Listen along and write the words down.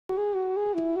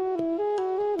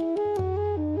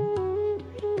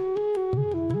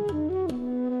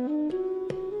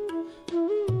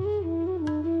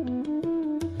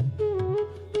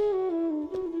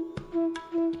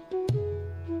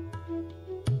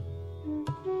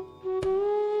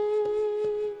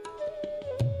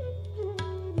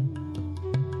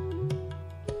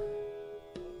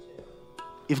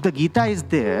If the Gita is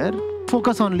there,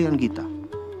 focus only on Gita.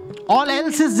 All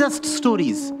else is just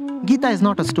stories. Gita is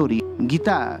not a story.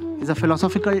 Gita is a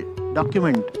philosophical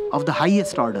document of the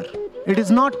highest order. It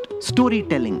is not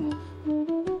storytelling.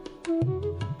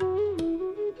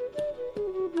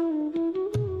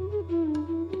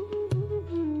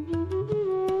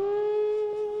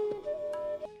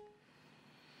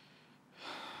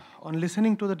 On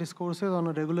listening to the discourses on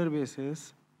a regular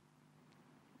basis,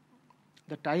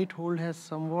 the tight hold has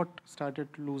somewhat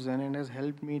started to loosen and has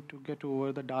helped me to get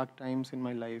over the dark times in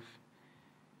my life.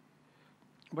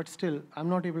 But still, I'm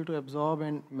not able to absorb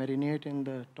and marinate in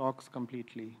the talks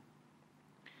completely.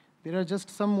 There are just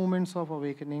some moments of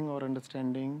awakening or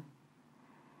understanding,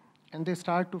 and they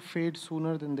start to fade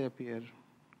sooner than they appear.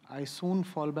 I soon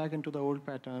fall back into the old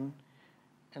pattern,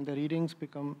 and the readings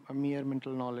become a mere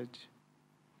mental knowledge.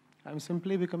 I'm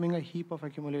simply becoming a heap of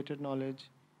accumulated knowledge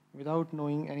without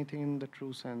knowing anything in the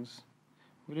true sense.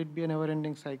 Will it be a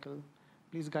never-ending cycle?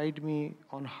 Please guide me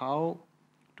on how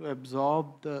to absorb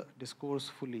the discourse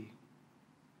fully.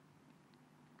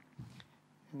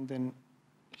 And then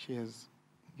she has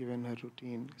given her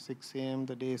routine. 6 a.m.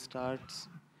 the day starts,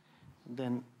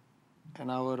 then an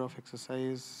hour of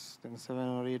exercise, then 7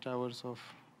 or 8 hours of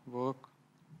work,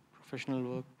 professional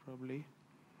work probably,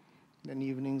 then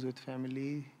evenings with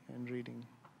family and reading.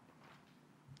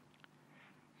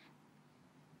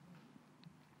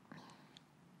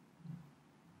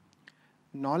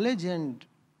 Knowledge and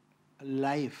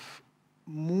life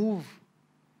move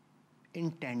in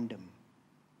tandem.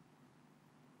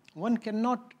 One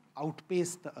cannot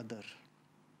outpace the other.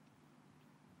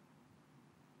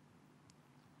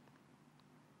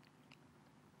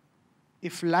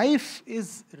 If life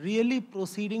is really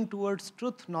proceeding towards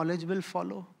truth, knowledge will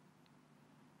follow.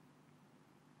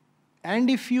 And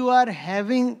if you are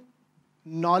having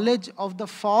knowledge of the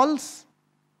false,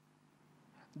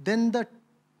 then the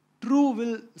true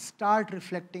will start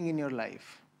reflecting in your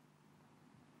life.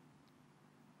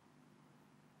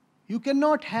 You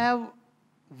cannot have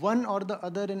one or the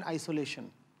other in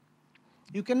isolation.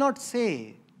 You cannot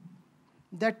say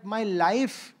that my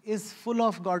life is full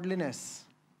of godliness,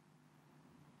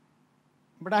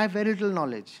 but I have very little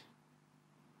knowledge.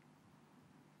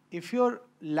 If your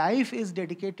life is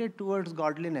dedicated towards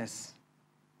godliness,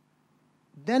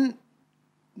 then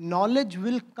knowledge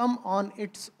will come on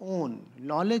its own.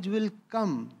 Knowledge will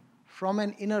come from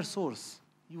an inner source.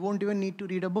 You won't even need to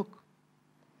read a book.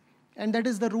 And that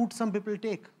is the route some people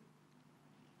take.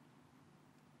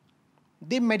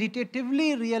 They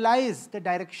meditatively realize the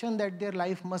direction that their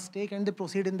life must take and they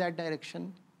proceed in that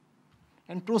direction.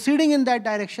 And proceeding in that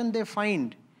direction, they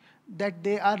find that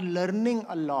they are learning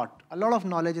a lot. A lot of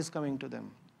knowledge is coming to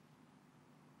them.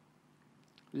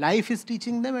 Life is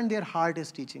teaching them and their heart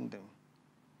is teaching them.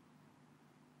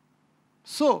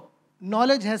 So,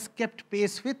 knowledge has kept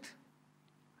pace with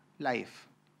life.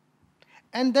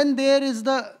 And then there is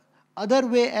the other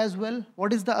way as well.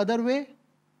 What is the other way?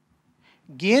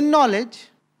 Gain knowledge,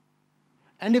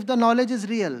 and if the knowledge is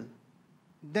real,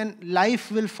 then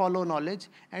life will follow knowledge.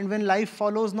 And when life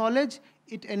follows knowledge,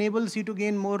 it enables you to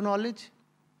gain more knowledge.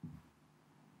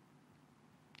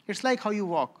 It's like how you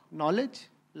walk. Knowledge,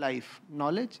 life,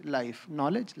 knowledge, life,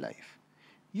 knowledge, life.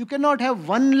 You cannot have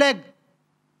one leg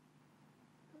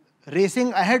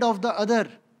racing ahead of the other.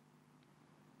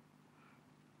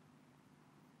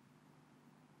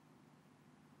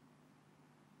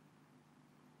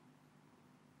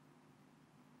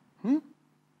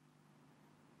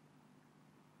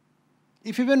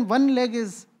 If even one leg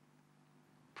is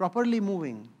properly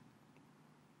moving,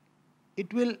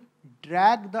 it will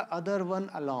drag the other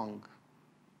one along.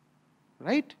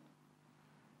 Right?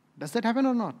 Does that happen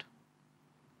or not?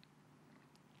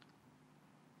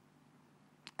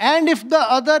 And if the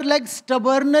other leg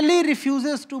stubbornly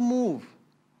refuses to move,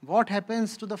 what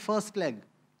happens to the first leg?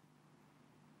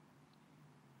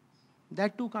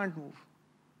 That too can't move.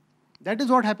 That is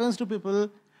what happens to people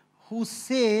who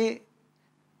say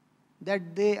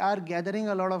that they are gathering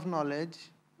a lot of knowledge,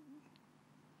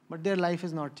 but their life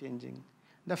is not changing.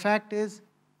 The fact is,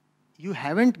 you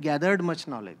haven't gathered much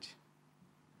knowledge.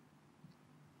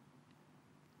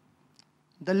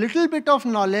 The little bit of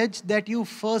knowledge that you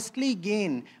firstly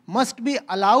gain must be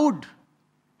allowed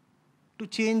to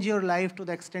change your life to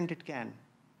the extent it can.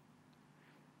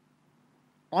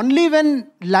 Only when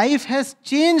life has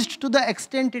changed to the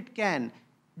extent it can,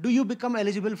 do you become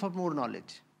eligible for more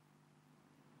knowledge.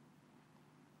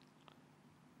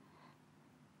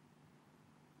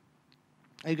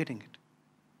 Are you getting it?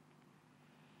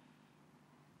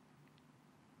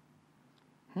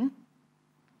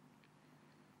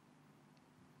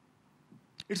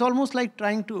 It's almost like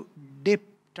trying to dip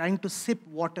trying to sip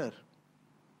water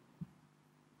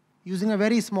using a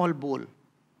very small bowl.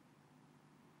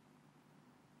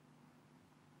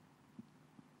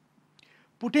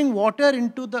 Putting water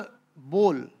into the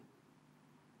bowl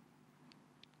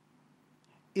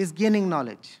is gaining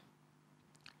knowledge.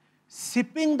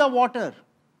 Sipping the water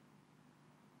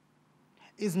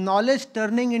is knowledge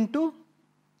turning into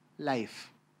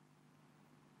life.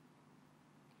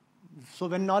 So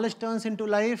when knowledge turns into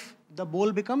life, the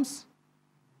bowl becomes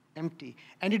empty.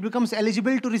 And it becomes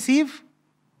eligible to receive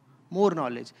more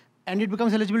knowledge. And it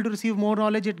becomes eligible to receive more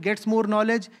knowledge, it gets more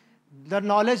knowledge. The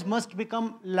knowledge must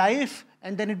become life,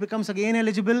 and then it becomes again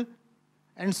eligible.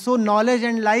 And so knowledge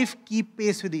and life keep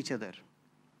pace with each other.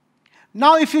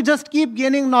 Now if you just keep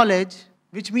gaining knowledge,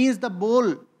 which means the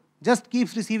bowl just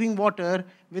keeps receiving water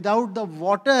without the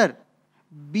water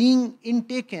being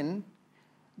intaken,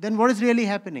 then what is really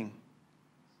happening?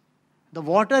 The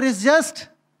water is just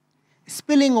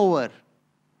spilling over.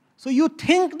 So you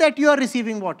think that you are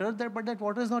receiving water, but that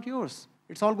water is not yours.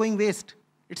 It's all going waste.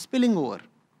 It's spilling over.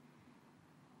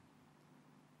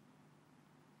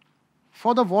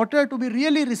 For the water to be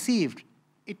really received,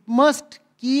 it must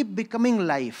keep becoming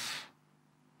life.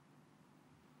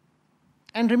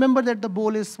 And remember that the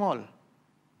bowl is small.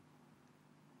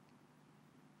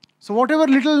 So whatever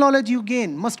little knowledge you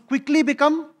gain must quickly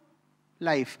become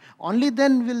life. Only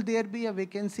then will there be a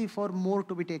vacancy for more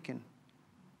to be taken.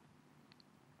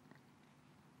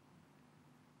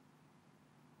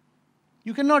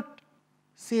 You cannot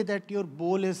say that your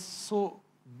bowl is so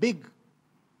big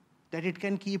that it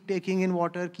can keep taking in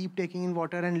water,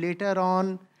 and later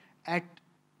on, at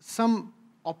some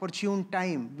opportune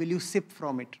time, will you sip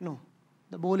from it? No.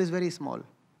 The bowl is very small.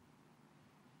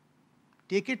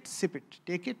 Take it, sip it.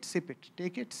 Take it, sip it.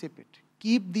 Take it, sip it.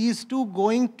 Keep these two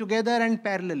going together and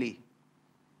parallelly.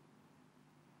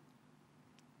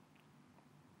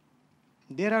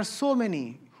 There are so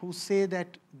many who say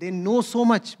that they know so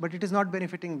much, but it is not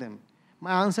benefiting them.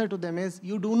 My answer to them is,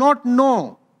 you do not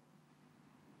know.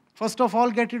 First of all,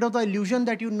 get rid of the illusion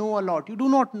that you know a lot. You do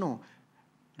not know.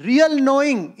 Real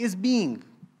knowing is being.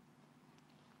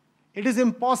 It is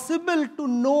impossible to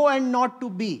know and not to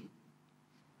be.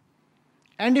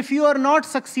 And if you are not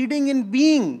succeeding in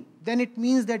being, then it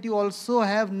means that you also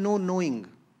have no knowing.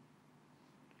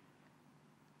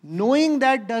 Knowing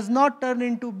that does not turn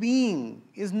into being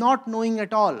is not knowing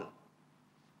at all.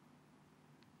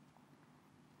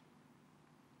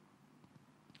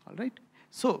 All right?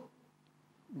 So,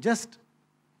 just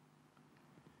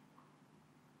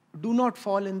do not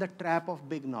fall in the trap of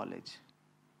big knowledge.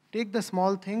 Take the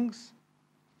small things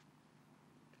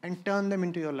and turn them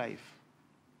into your life.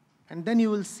 And then you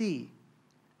will see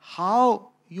how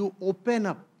you open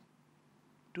up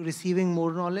to receiving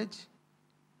more knowledge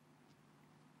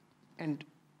and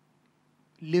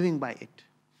living by it.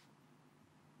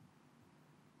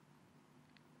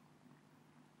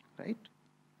 Right?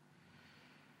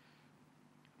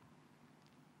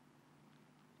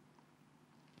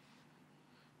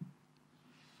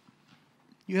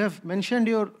 You have mentioned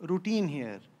your routine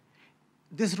here.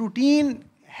 This routine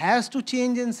has to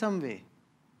change in some way.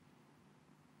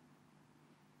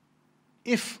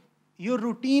 If your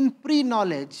routine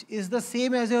pre-knowledge is the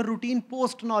same as your routine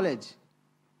post-knowledge,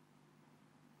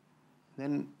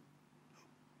 then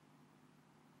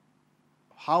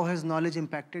how has knowledge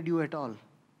impacted you at all?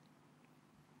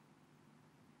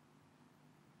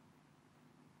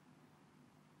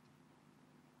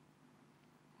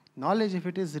 Knowledge, if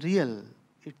it is real,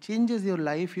 it changes your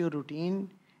life, your routine,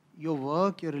 your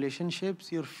work, your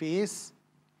relationships, your face,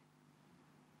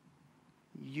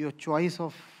 your choice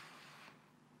of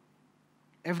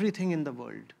everything in the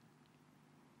world.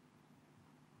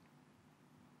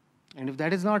 And if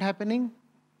that is not happening,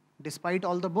 despite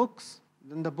all the books,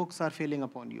 then the books are failing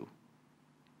upon you.